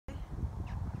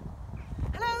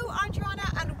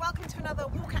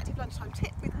lunchtime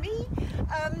tip with me.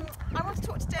 I want to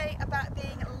talk today about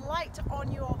being light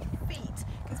on your feet,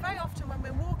 because very often when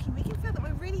we're walking we can feel that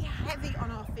we're really heavy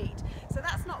on our feet, so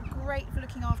that's not great for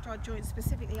looking after our joints,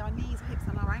 specifically our knees, hips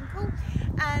and our ankle.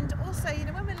 And also, you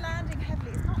know, when we're landing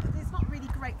heavily, it's not really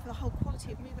great for the whole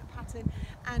quality of movement pattern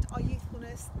and our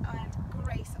youthfulness and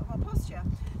grace of our posture.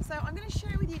 So I'm going to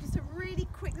share with you just a really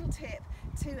quick little tip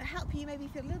to help you maybe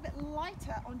feel a little bit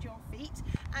lighter on your feet,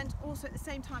 and also at the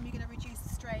same time you're going to reduce the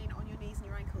strain on your knees and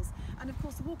your ankles. And of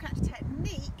course the WalkActive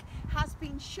technique has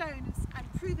been shown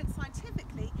and proven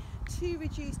scientifically to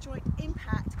reduce joint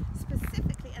impact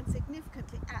specifically and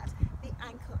significantly at the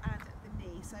ankle and at the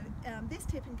knee. So this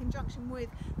tip in conjunction with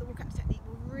the WalkActive technique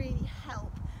will really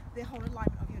help the whole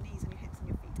alignment of your knees and your hips and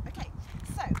your feet. Okay,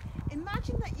 so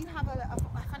imagine that you have a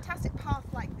fantastic path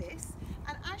like this,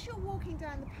 and as you're walking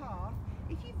down the path,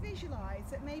 if you visualize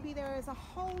that maybe there is a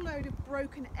whole load of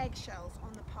broken eggshells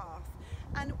on the path,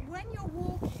 and when you're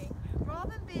walking,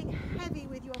 rather than being heavy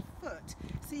with your foot,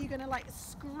 so you're going to like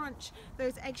scrunch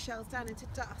those eggshells down into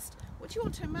dust, what you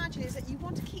want to imagine is that you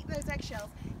want to keep those eggshells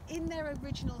in their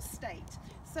original state.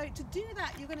 So to do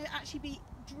that, you're going to actually be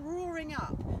drawing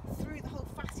up through the whole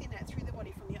fascia net, through the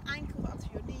body, from your ankle up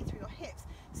through your knee, through your hips,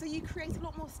 so you create a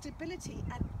lot more stability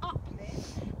and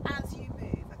uplift as you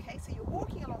move. Okay, so you're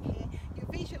walking along here,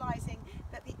 you're visualizing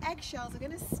that the eggshells are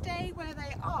going to stay where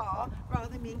they are rather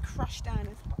than being crushed down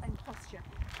in posture,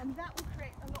 and that will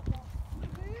create a lot more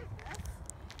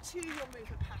smoothness to your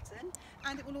movement pattern,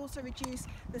 and it will also reduce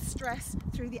the stress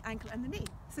through the ankle and the knee.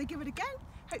 So give it a go.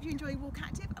 Hope you enjoy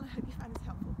WalkActive, and I hope you found this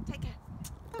helpful. Take care.